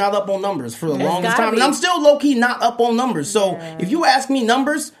I was not up on numbers for the longest time. And I'm still low-key not up on numbers. So if you ask me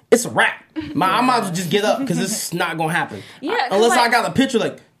numbers, it's a wrap. I might as well just get up because it's not going to happen. Yeah, unless I got a picture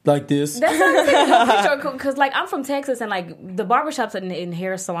like this. That's what I'm saying. Because like I'm from Texas and like the barbershops and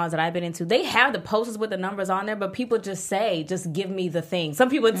hair salons that I've been into, they have the posters with the numbers on there, but people just give me the thing. Some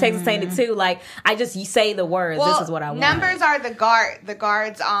people in Texas saying it too. Like you say the words. Well, this is what I want. Numbers are the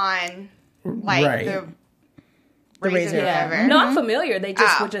guards on like the razor or whatever. No, I'm familiar. They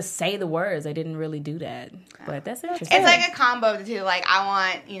just would just say the words. They didn't really do that. But that's interesting. It's like a combo of the two. Like I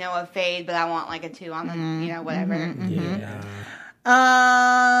want a fade, but I want like a 2 on the whatever. Yeah.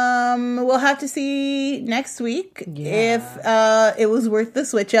 We'll have to see next week if it was worth the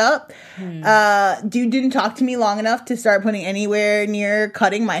switch up. Dude didn't talk to me long enough to start putting anywhere near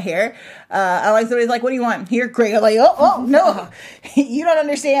cutting my hair. I like somebody's like, what do you want? Here, Greg. I'm like, oh no. You don't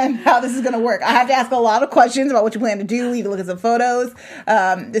understand how this is going to work. I have to ask a lot of questions about what you plan to do. We need to look at some photos.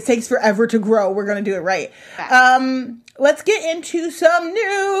 This takes forever to grow. We're going to do it right. Let's get into some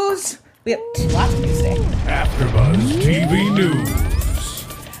news. We have lots of news today. AfterBuzz TV News.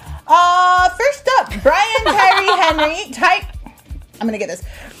 First up, Brian Tyree Henry. I'm gonna get this.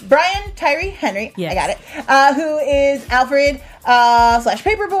 Brian Tyree Henry. Yes. I got it. Who is Alfred /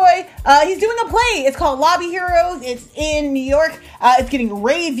 Paperboy. He's doing a play. It's called Lobby Heroes. It's in New York. It's getting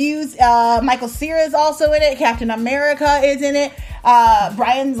rave views. Michael Cera is also in it. Captain America is in it.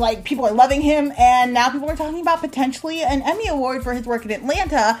 Brian's like, people are loving him, and now people are talking about potentially an Emmy Award for his work in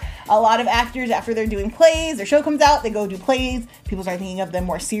Atlanta. A lot of actors, after they're doing plays, their show comes out, they go do plays. People start thinking of them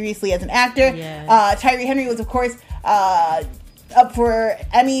more seriously as an actor. Yes. Tyree Henry was, of course, up for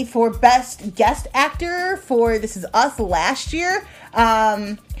Emmy for Best Guest Actor for This Is Us last year.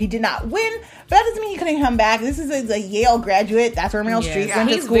 He did not win, but that doesn't mean he couldn't come back. This is a Yale graduate. That's where Meryl Streep went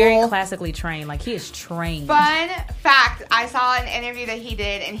to school. He's very classically trained. Like, he is trained. Fun fact, I saw an interview that he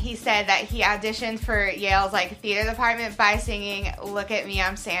did, and he said that he auditioned for Yale's theater department by singing "Look at Me,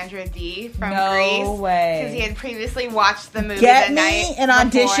 I'm Sandra Dee" from Grease. No way. Because he had previously watched the movie Get the me night an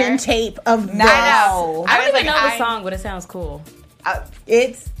audition tape of this. I don't even know the song, but it sounds cool.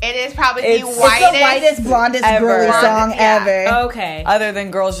 It is probably the whitest, blondest, girly song ever. Okay. Other than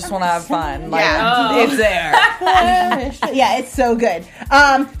Girls Just Want to Have Fun. It's there. Yeah, it's so good.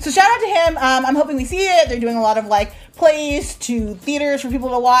 So shout out to him. I'm hoping we see it. They're doing a lot of plays to theaters for people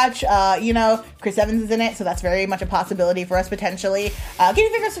to watch. Chris Evans is in it, so that's very much a possibility for us potentially. Get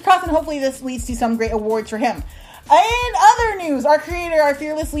your fingers crossed, and hopefully this leads to some great awards for him. In other news, our creator, our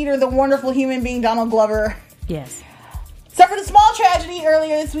fearless leader, the wonderful human being Donald Glover. Yes. Suffered a small tragedy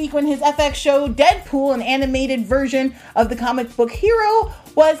earlier this week when his FX show Deadpool, an animated version of the comic book hero,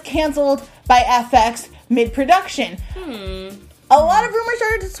 was canceled by FX mid-production. A lot of rumors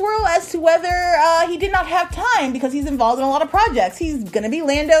started to swirl as to whether he did not have time because he's involved in a lot of projects. He's going to be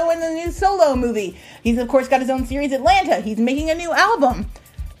Lando in the new Solo movie. He's, of course, got his own series, Atlanta. He's making a new album.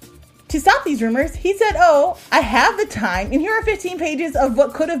 To stop these rumors, he said, I have the time, and here are 15 pages of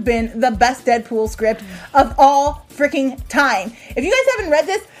what could have been the best Deadpool script of all freaking time. If you guys haven't read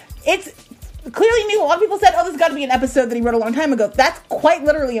this, it's clearly new. A lot of people said, "Oh, this has got to be an episode that he wrote a long time ago." That's quite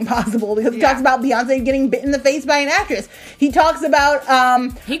literally impossible because he talks about Beyonce getting bit in the face by an actress. He talks about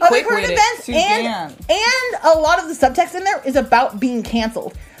other current events, and a lot of the subtext in there is about being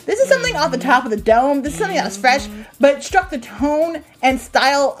canceled. This is something off the top of the dome. This is something that's fresh, but it struck the tone and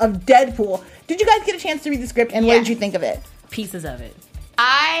style of Deadpool. Did you guys get a chance to read the script, and what did you think of it? Pieces of it.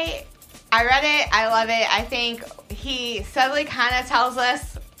 I read it. I love it. I think he subtly kind of tells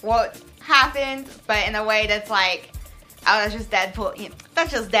us what happened, but in a way that's like, oh, that's just Deadpool. You know,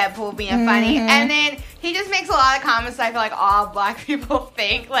 that's just Deadpool being funny. And then he just makes a lot of comments that I feel like all black people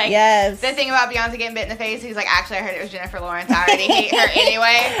think. Like, the thing about Beyonce getting bit in the face, he's like, actually, I heard it was Jennifer Lawrence. I already hate her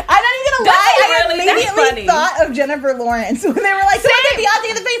anyway. I'm not even gonna lie. I immediately thought of Jennifer Lawrence when they were like, someone hit Beyonce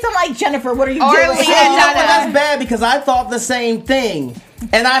in the face. I'm like, Jennifer, what are you doing? That's bad because I thought the same thing.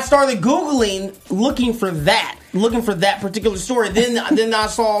 And I started Googling, looking for that particular story. Then I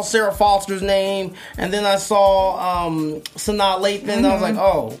saw Sarah Foster's name, and then I saw Sanaa Lathan. And I was like,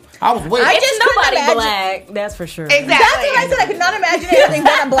 oh, I was waiting. It's nobody black, that's for sure. Exactly. That's what I said. I could not imagine anything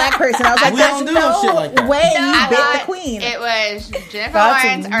but a black person. I was like, we don't do no shit like that. Way you bit the queen. It was Jennifer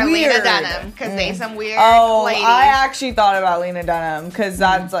Lawrence or Lena Dunham because they some weird ladies. I actually thought about Lena Dunham because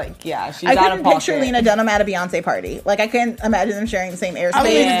that's like, she's out of pocket. I couldn't picture Lena Dunham at a Beyonce party. Like, I couldn't imagine them sharing the same airspace. I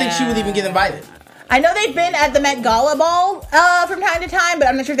don't even think she would even get invited. I know they've been at the Met Gala ball from time to time, but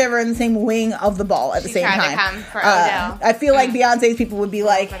I'm not sure if they were in the same wing of the ball at the same time. To come for Odell. I feel like Beyonce's people would be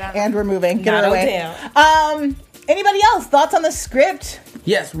like, and we're moving. Get her away. Anybody else? Thoughts on the script?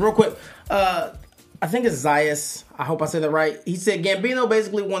 Yes, real quick. I think it's Zayas. I hope I said that right. He said Gambino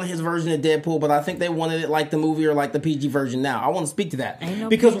basically wanted his version of Deadpool, but I think they wanted it like the movie or like the PG version now. I want to speak to that.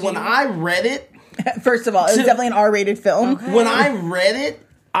 Because when I read it... First of all, it was definitely an R-rated film. Okay. When I read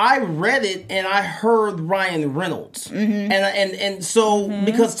it and I heard Ryan Reynolds. And so,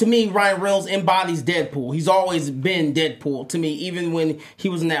 because to me, Ryan Reynolds embodies Deadpool. He's always been Deadpool to me, even when he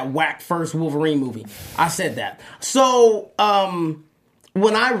was in that whack first Wolverine movie. I said that. So,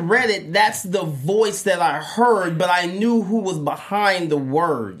 when I read it, that's the voice that I heard, but I knew who was behind the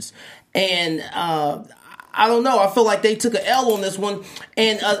words. And, I don't know. I feel like they took an L on this one.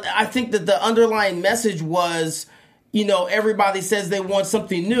 And I think that the underlying message was, you know, everybody says they want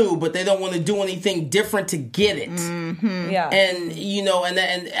something new, but they don't want to do anything different to get it. Yeah. And, you know, and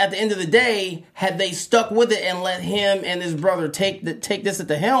at the end of the day, had they stuck with it and let him and his brother take this at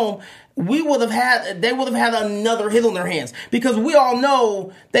the helm, they would have had another hit on their hands. Because we all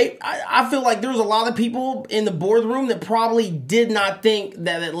know I feel like there was a lot of people in the boardroom that probably did not think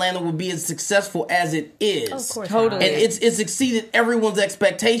that Atlanta would be as successful as it is. Of course. Totally. And it's exceeded everyone's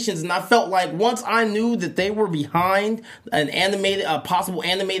expectations. And I felt like once I knew that they were behind a possible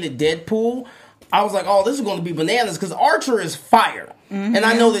animated Deadpool, I was like, oh, this is going to be bananas because Archer is fire. And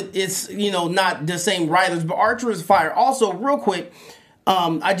I know that it's, you know, not the same writers, but Archer is fire. Also, real quick,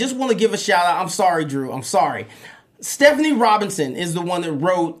 I just want to give a shout out. I'm sorry, Drew. I'm sorry. Stephanie Robinson is the one that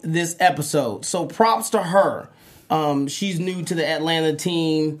wrote this episode. So props to her. She's new to the Atlanta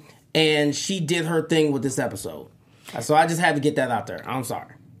team, and she did her thing with this episode. So I just had to get that out there. I'm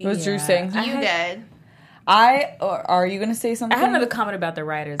sorry. Was Drew saying? You did. Are you going to say something? I have another comment about the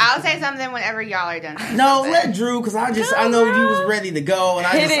writers. I'll say something whenever y'all are done. No, let Drew, because I know you was ready to go, and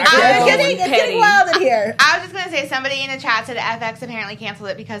It's getting wild in here. I was just going to say, somebody in the chat said FX apparently canceled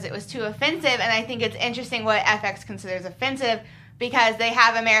it because it was too offensive, and I think it's interesting what FX considers offensive, because they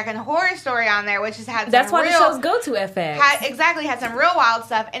have American Horror Story on there, which has had some That's why the shows go to FX. Had some real wild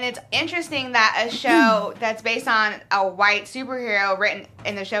stuff, and it's interesting that a show that's based on a white superhero written,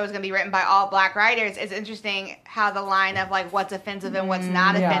 and the show is going to be written by all black writers. It's interesting how the line of like what's offensive and what's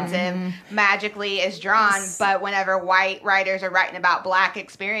not offensive magically is drawn, but whenever white writers are writing about black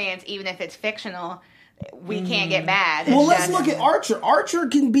experience, even if it's fictional, we can't get mad. Well, let's look at Archer. Archer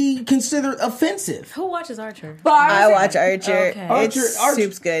can be considered offensive. Who watches Archer? I watch Archer. Okay. Archer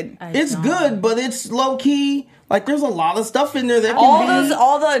Soup's good. It's good, but it's low key. Like, there's a lot of stuff in there that can be...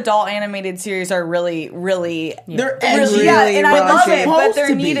 all the adult animated series are really, really... They're edgy. And I love it, but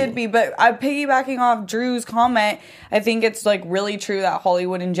they're needed to be. But I'm piggybacking off Drew's comment. I think it's, like, really true that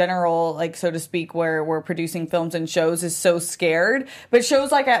Hollywood in general, like, so to speak, where we're producing films and shows is so scared. But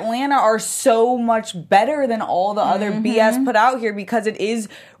shows like Atlanta are so much better than all the other BS put out here because it is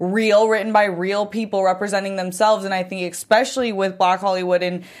real, written by real people representing themselves. And I think especially with Black Hollywood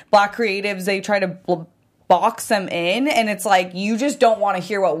and Black creatives, they try to... box them in, and it's like you just don't want to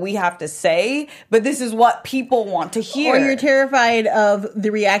hear what we have to say, but this is what people want to hear. Or you're terrified of the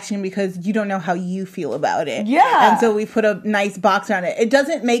reaction because you don't know how you feel about it. Yeah. And so we put a nice box around it. It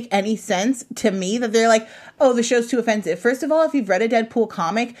doesn't make any sense to me that they're like, oh, the show's too offensive. First of all, if you've read a Deadpool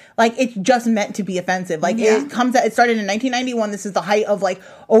comic, like, it's just meant to be offensive. Like, it started in 1991. This is the height of, like,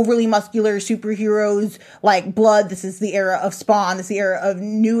 overly muscular superheroes, like, blood. This is the era of Spawn. This is the era of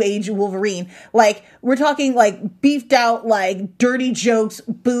New Age Wolverine. Like, we're talking, like, beefed out, like, dirty jokes,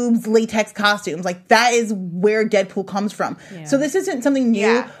 boobs, latex costumes. Like, that is where Deadpool comes from. Yeah. So this isn't something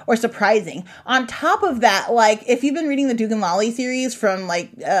new or surprising. On top of that, like, if you've been reading the Duke and Lolly series from,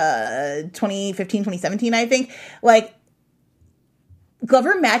 like, 2015, 2017, I think, like,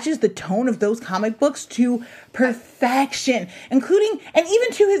 Glover matches the tone of those comic books to perfection, including, and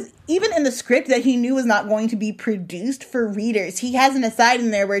even in the script that he knew was not going to be produced for readers, he has an aside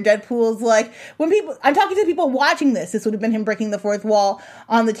in there where Deadpool's like, I'm talking to people watching this would have been him breaking the fourth wall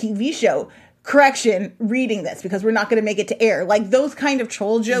on the TV show. Correction, reading this, because we're not going to make it to air. Like, those kind of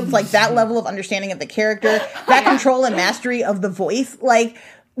troll jokes, like that level of understanding of the character, that control and mastery of the voice, like,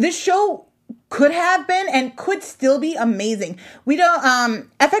 this show could have been and could still be amazing. We don't,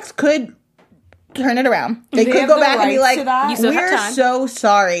 FX could turn it around. They could go back and be like, we're so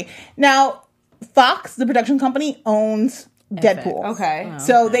sorry. Now, Fox, the production company, owns Deadpool. Okay.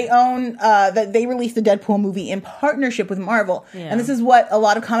 So they own, they released the Deadpool movie in partnership with Marvel. Yeah. And this is what a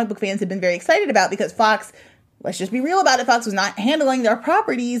lot of comic book fans have been very excited about, because Fox, let's just be real about it, Fox was not handling their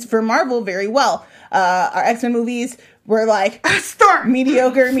properties for Marvel very well. Our X-Men movies were like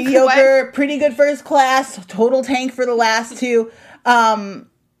mediocre, pretty good first class, total tank for the last two. And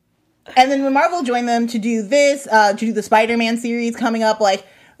then when Marvel joined them to do this, to do the Spider-Man series coming up, like,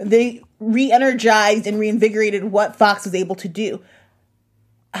 they re-energized and reinvigorated what Fox was able to do.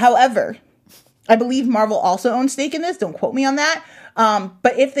 However, I believe Marvel also owns stake in this. Don't quote me on that.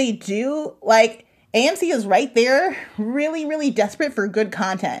 But if they do, like, AMC is right there, really, really desperate for good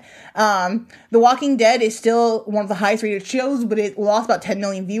content. The Walking Dead is still one of the highest rated shows, but it lost about 10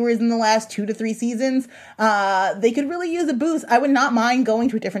 million viewers in the last 2 to 3 seasons. They could really use a boost. I would not mind going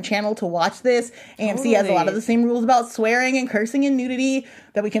to a different channel to watch this. AMC has a lot of the same rules about swearing and cursing and nudity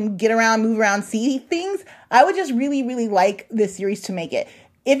that we can get around, move around, see things. I would just really, really like this series to make it.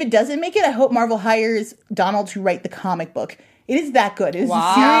 If it doesn't make it, I hope Marvel hires Donald to write the comic book. It is that good. It is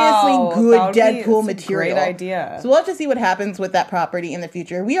seriously good Deadpool material. Great idea. So we'll have to see what happens with that property in the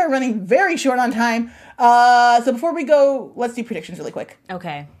future. We are running very short on time. So before we go, let's do predictions really quick.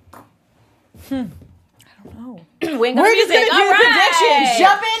 Okay. I don't know. We're just going to do predictions.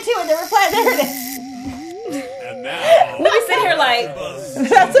 Jump into it. There it is. And now, we'll be sitting here like,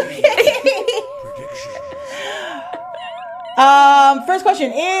 that's okay. First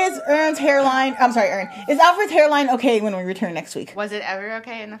question, is Ern's hairline, is Alfred's hairline okay when we return next week? Was it ever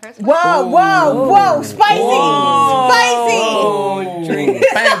okay in the first place? Whoa, spicy! Whoa. Drink.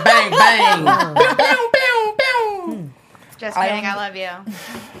 Bang, bang, bang. Just kidding, I love you.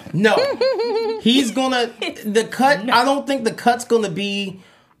 No. He's gonna, I don't think the cut's gonna be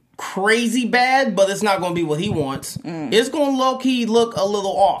crazy bad, but it's not gonna be what he wants. It's gonna low-key look a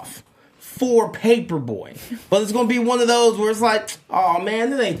little off for Paperboy. But it's going to be one of those where it's like, oh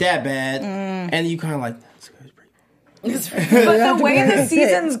man, it ain't that bad. And you kind of like, that's pretty good. But the way the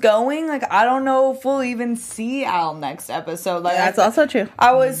season's going, like, I don't know if we'll even see Al next episode. Like, that's also true.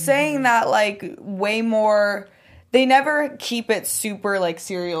 I was saying that, like, way more, they never keep it super, like,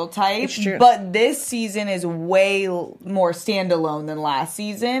 serial type. It's true. But this season is way more standalone than last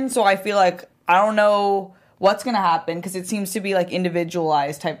season. So I feel like, I don't know what's going to happen, because it seems to be like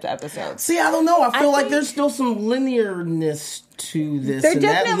individualized type of episodes. See, I don't know. I feel like there's still some linearness to this. There and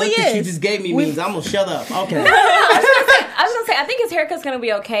definitely that look is. that you just gave me means I'm going to shut up. Okay. I was gonna say, I think his haircut's gonna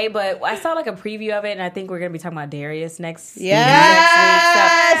be okay, but I saw like a preview of it, and I think we're gonna be talking about Darius next week.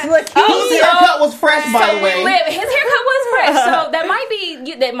 Yes, his haircut was fresh, by the way. His haircut was fresh, so that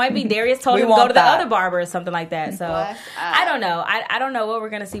might be Darius told him to go to the other barber or something like that. So I don't know. I don't know what we're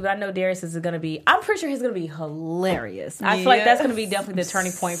gonna see, but I know Darius is gonna be. I'm pretty sure he's gonna be hilarious. I feel like that's gonna be definitely the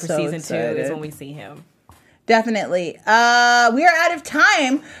turning point for season 2 is when we see him. Definitely. We are out of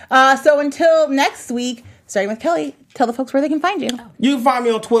time. So until next week, starting with Kelly, tell the folks where they can find you. You can find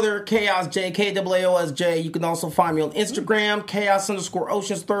me on Twitter, KaosJ, KAOSJ. You can also find me on Instagram,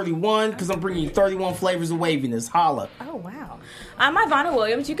 Chaos_Oceans31, because I'm bringing you 31 flavors of waviness. Holla. Oh, wow. I'm Ivana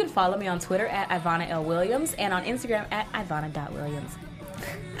Williams. You can follow me on Twitter at Ivana L. Williams and on Instagram at Ivana.Williams.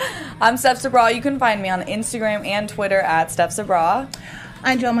 I'm Steph Sabra. You can find me on Instagram and Twitter at Steph Sabra.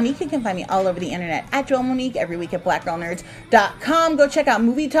 I'm Joelle Monique. You can find me all over the internet at Joelle Monique, every week at blackgirlnerds.com. Go check out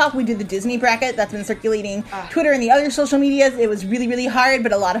Movie Talk. We did the Disney bracket that's been circulating Twitter and the other social medias. It was really, really hard,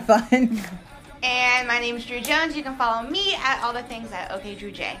 but a lot of fun. And my name's Drew Jones. You can follow me at all the things at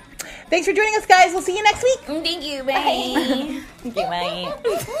OKDrewJ. Thanks for joining us, guys. We'll see you next week. Thank you, bye. Thank you, bye.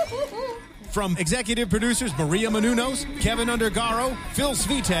 From executive producers Maria Menounos, Kevin Undergaro, Phil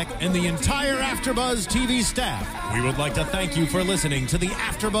Svitek, and the entire AfterBuzz TV staff, we would like to thank you for listening to the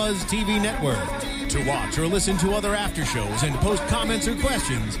AfterBuzz TV network. To watch or listen to other after shows and post comments or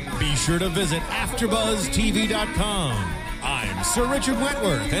questions, be sure to visit AfterBuzzTV.com. I'm Sir Richard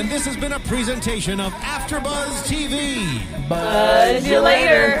Wentworth, and this has been a presentation of AfterBuzz TV. Buzz you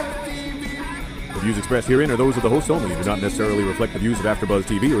later. The views expressed herein are those of the hosts only and do not necessarily reflect the views of AfterBuzz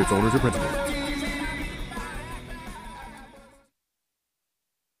TV or its owners or principals.